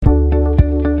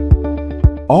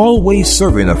always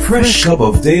serving a fresh cup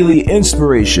of daily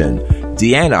inspiration,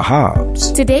 Deanna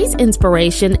Hobbs. Today's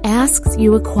inspiration asks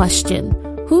you a question.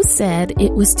 Who said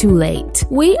it was too late?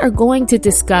 We are going to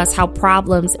discuss how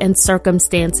problems and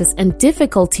circumstances and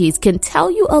difficulties can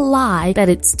tell you a lie that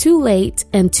it's too late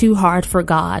and too hard for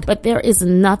God. But there is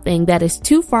nothing that is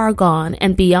too far gone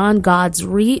and beyond God's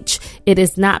reach. It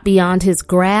is not beyond His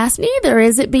grasp, neither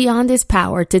is it beyond His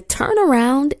power to turn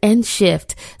around and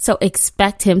shift. So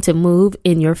expect Him to move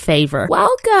in your favor.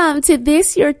 Welcome to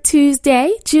this, your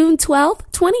Tuesday, June 12th,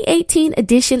 2018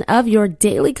 edition of your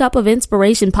Daily Cup of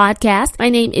Inspiration podcast. My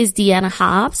name is Deanna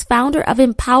Hobbs, founder of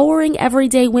Empowering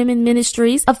Everyday Women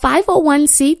Ministries, a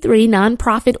 501c3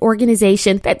 nonprofit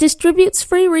organization that distributes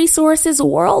free resources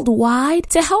worldwide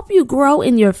to help you grow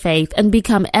in your faith and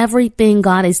become everything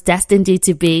God has destined you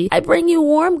to be. I bring you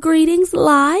warm greetings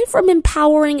live from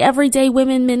Empowering Everyday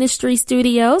Women Ministry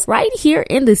Studios right here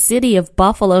in the city of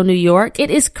Buffalo, New York.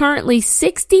 It is currently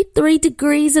 63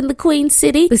 degrees in the Queen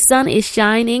City. The sun is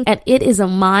shining and it is a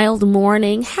mild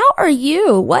morning. How are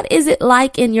you? What is it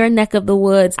like in your neck of the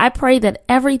woods? I pray that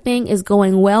everything is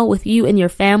going well with you and your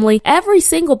family. Every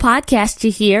single podcast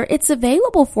you hear, it's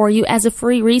available for you as a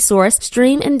free resource.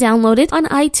 Stream and download it on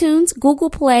iTunes, Google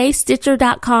Play,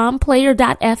 Stitcher.com,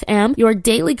 Player.fm,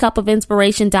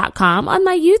 YourDailyCupOfInspiration.com, on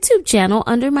my YouTube channel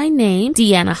under my name,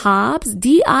 Deanna Hobbs,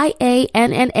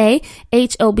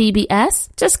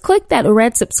 DiannaHobbs. Just click that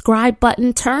red subscribe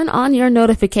button, turn on your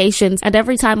notifications, and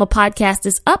every time a podcast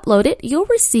is uploaded, you'll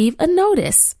receive a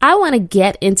notice. I want to get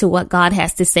into what God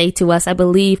has to say to us. I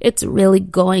believe it's really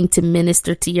going to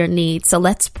minister to your needs. So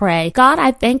let's pray. God,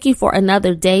 I thank you for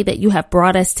another day that you have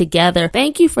brought us together.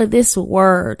 Thank you for this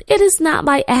word. It is not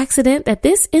by accident that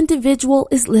this individual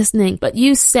is listening, but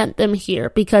you sent them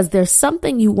here because there's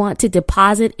something you want to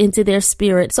deposit into their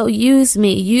spirit. So use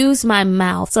me, use my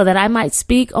mouth so that I might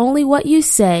speak only what you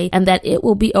say and that it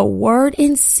will be a word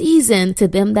in season to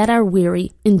them that are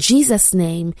weary. In Jesus'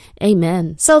 name,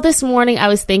 amen. So this morning I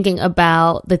was thinking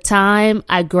about the time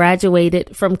I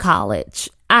graduated from college.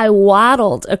 I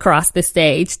waddled across the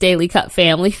stage, Daily Cup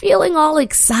family, feeling all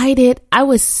excited. I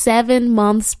was 7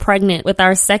 months pregnant with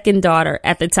our second daughter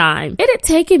at the time. It had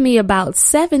taken me about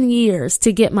 7 years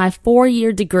to get my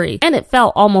 4-year degree, and it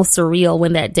felt almost surreal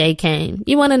when that day came.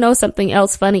 You want to know something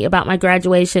else funny about my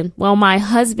graduation? Well, my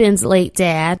husband's late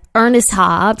dad, Ernest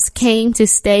Hobbs, came to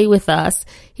stay with us.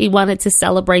 He wanted to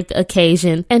celebrate the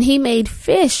occasion, and he made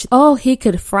fish. Oh, he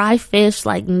could fry fish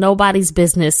like nobody's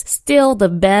business. Still the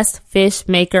best fish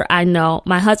maker I know.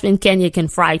 My husband Kenya can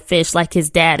fry fish like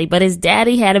his daddy, but his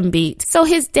daddy had him beat. So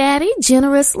his daddy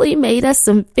generously made us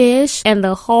some fish, and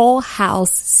the whole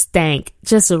house stank.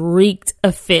 Just reeked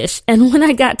of fish. And when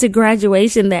I got to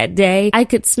graduation that day, I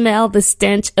could smell the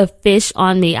stench of fish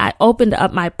on me. I opened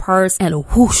up my purse and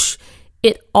whoosh,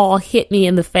 it all hit me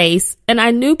in the face. And I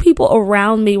knew people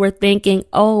around me were thinking,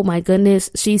 oh my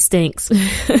goodness, she stinks.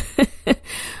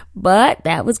 But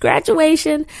that was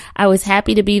graduation. I was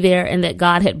happy to be there and that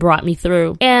God had brought me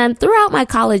through. And throughout my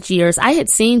college years, I had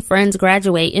seen friends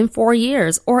graduate in 4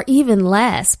 years or even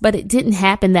less, but it didn't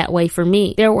happen that way for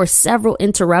me. There were several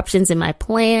interruptions in my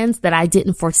plans that I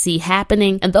didn't foresee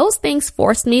happening, and those things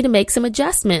forced me to make some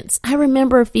adjustments. I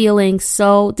remember feeling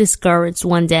so discouraged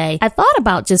one day. I thought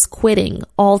about just quitting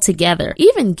altogether.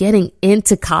 Even getting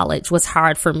into college was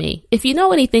hard for me. If you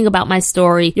know anything about my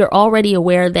story, you're already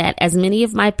aware that as many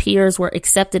of my peers were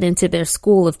accepted into their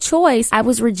school of choice, I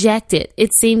was rejected.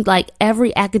 It seemed like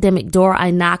every academic door I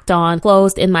knocked on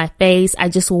closed in my face. I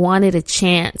just wanted a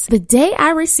chance. The day I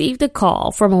received a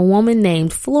call from a woman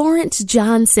named Florence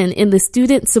Johnson in the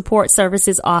Student Support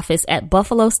Services office at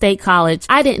Buffalo State College,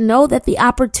 I didn't know that the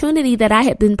opportunity that I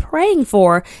had been praying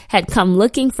for had come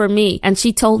looking for me. And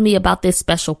she told me about this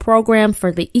special program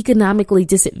for the economically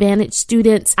disadvantaged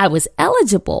students. I was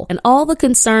eligible, and all the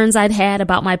concerns I'd had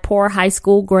about my poor high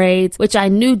school grades, which I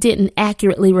knew didn't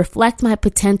accurately reflect my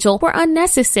potential, were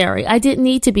unnecessary. I didn't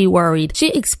need to be worried. She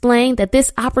explained that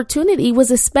this opportunity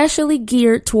was especially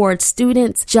geared towards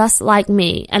students just like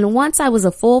me. And once I was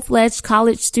a full-fledged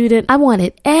college student, I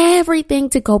wanted everything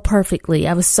to go perfectly.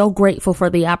 I was so grateful for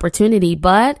the opportunity,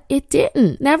 but it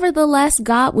didn't. Nevertheless,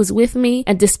 God was with me,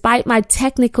 and despite my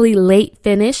technically late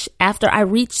finish, after I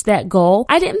reached that goal,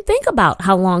 I didn't think about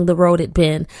how long the road had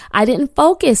been. I didn't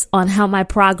focus on how my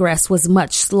progress was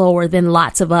much slower than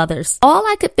lots of others. All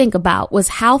I could think about was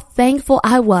how thankful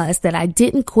I was that I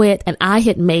didn't quit and I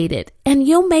had made it. and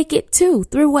you'll make it too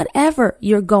through whatever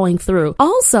you're going through.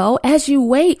 Also, as you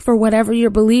wait for whatever you're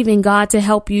believing God to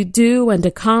help you do and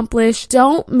accomplish,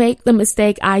 don't make the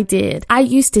mistake I did. I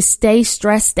used to stay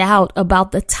stressed out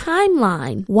about the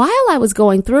timeline. While I was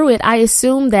going through it, I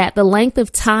assumed that the length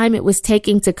of time it was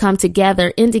taking to come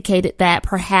together indicated that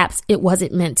perhaps it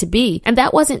wasn't meant to be. And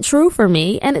that wasn't true for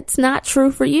me, and it's not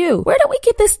true for you. Where do we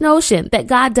get this notion that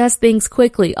God does things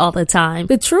quickly all the time?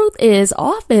 The truth is,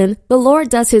 often the Lord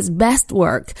does his best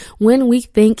work when we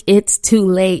think it's too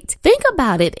late. Think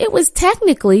about it. It was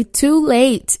technically too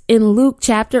late in Luke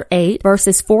chapter 8,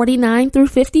 verses 49 through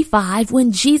 55,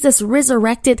 when Jesus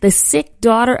resurrected the sick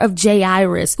daughter of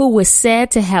Jairus, who was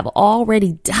said to have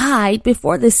already died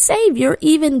before the Savior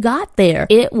even got there.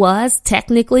 It was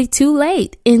technically too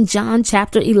late in John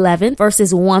chapter 11,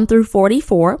 verses 1 through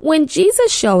 44, when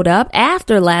Jesus showed up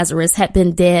after Lazarus had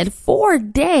been dead 4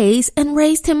 days and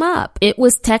raised him up. It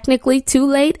was technically too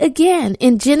late again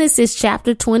in Genesis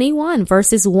chapter 21,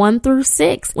 verses 1 through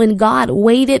 6, when God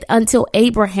waited until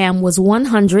Abraham was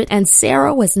 100 and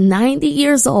Sarah was 90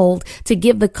 years old to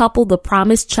give the couple the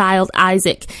promised child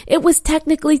Isaac. It was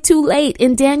technically too late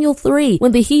in Daniel 3,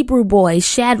 when the Hebrew boys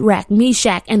Shadrach,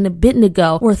 Meshach, and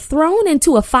Abednego were thrown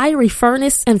into a fiery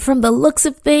furnace, and from the looks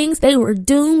of things, they were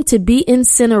doomed to be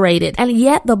incinerated. And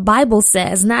yet the Bible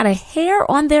says not a hair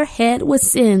on their head was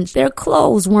singed. Their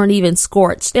clothes weren't even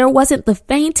scorched. There wasn't the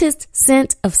faintest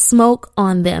scent of smoke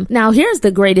on them. Now here's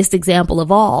the greatest example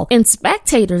of all. In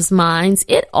spectators' minds,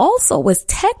 it also was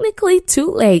technically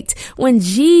too late when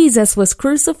Jesus was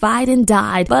crucified and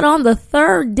died. But on the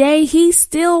third day, he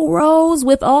still rose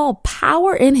with all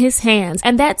power in his hands.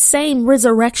 And that same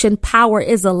resurrection power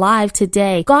is alive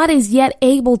today. God is yet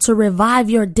able to revive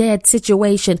your dead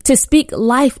situation, to speak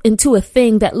life into a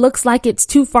thing that looks like it's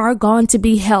too far gone to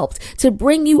be helped, to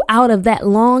bring you out of that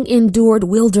long endured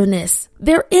wilderness.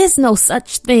 There is no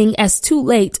such thing as too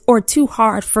late or too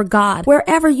hard for God.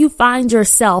 Wherever you find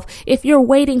yourself, if you're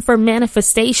waiting for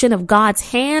manifestation of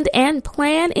God's hand and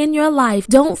plan in your life,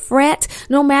 don't fret.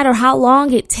 No matter how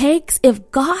long it takes,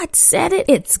 if God said it,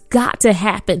 it's got to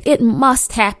happen. It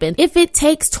must happen. If it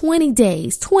takes 20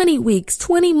 days, 20 weeks,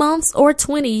 20 months, or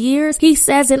 20 years, he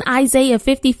says in Isaiah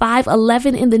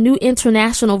 55:11 in the New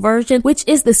International Version, which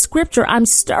is the scripture I'm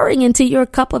stirring into your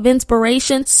cup of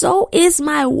inspiration, so is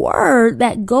my word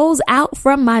that goes out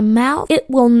from my mouth. It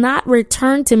will not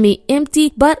return to me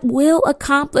empty, but will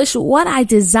accomplish what I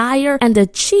desire and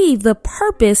achieve the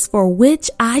purpose for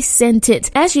which I sent it.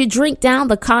 As you drink down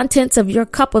the contents of your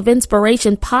Cup of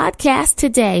Inspiration podcast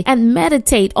today and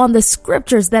meditate on the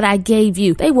scriptures that I gave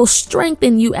you, they will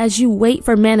strengthen you as you wait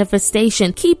for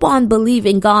manifestation. Keep on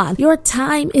believing God. Your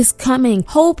time is coming.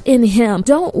 Hope in him.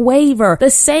 Don't waver. The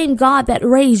same God that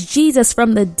raised Jesus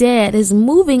from the dead is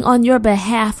moving on your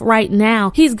behalf right now.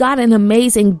 He's got an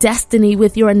amazing destiny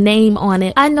with your name on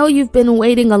it. I know you've been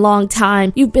waiting a long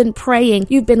time. You've been praying.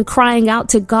 You've been crying out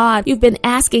to God. You've been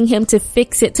asking him to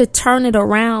fix it, to turn it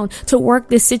around, to work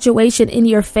this situation in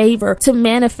your favor, to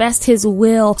manifest his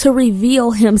will, to reveal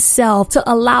himself, to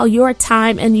allow your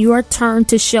time and your turn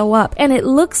to show up. And it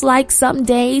looks like some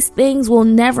days things will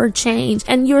never change,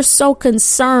 and you're so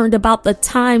concerned about the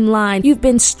timeline. You've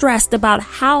been stressed about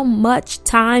how much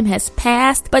time has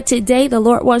passed, but today the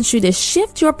Lord wants you to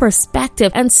shift your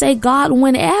perspective and say, God,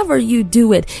 whenever you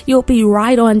do it, you'll be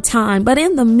right on time. But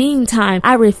in the meantime,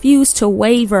 I refuse to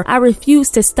waver. I refuse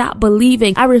to stop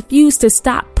believing. I refuse to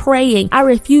stop praying. I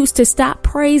refuse to stop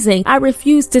praising. I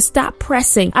refuse to stop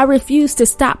pressing. I refuse to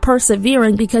stop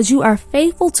persevering, because you are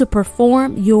faithful to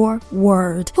perform your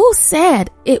word. Who said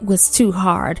it was too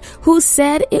hard? Who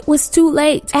said it was too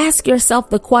late? Ask yourself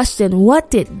the question,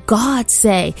 what did God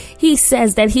say? He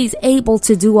says that he's able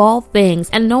to do all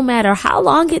things, and no matter how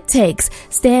long it takes,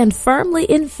 stand firmly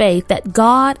in faith that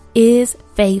God is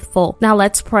faithful. Now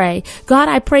let's pray. God,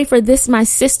 I pray for this, my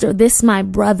sister, this, my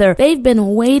brother. They've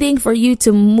been waiting for you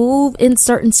to move in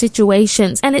certain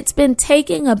situations, and it's been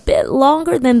taking a bit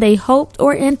longer than they hoped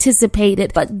or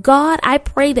anticipated. But God, I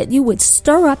pray that you would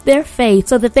stir up their faith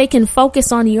so that they can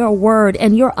focus on your word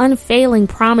and your unfailing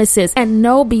promises and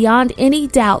know beyond any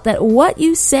doubt that what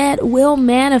you said will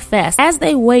manifest. As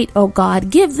they wait, oh God,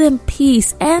 give them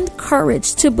peace and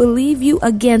courage to believe you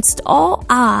against all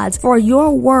odds, for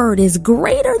your word is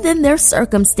greater than their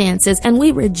circumstances, and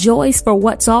we rejoice for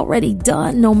what's already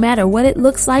done, no matter what it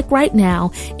looks like right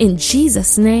now. In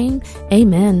Jesus' name,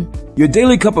 amen. Your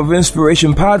Daily Cup of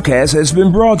Inspiration podcast has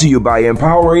been brought to you by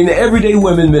Empowering Everyday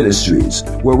Women Ministries,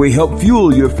 where we help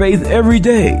fuel your faith every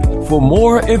day. For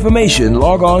more information,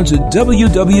 log on to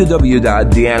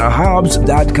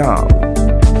www.deannahobbs.com.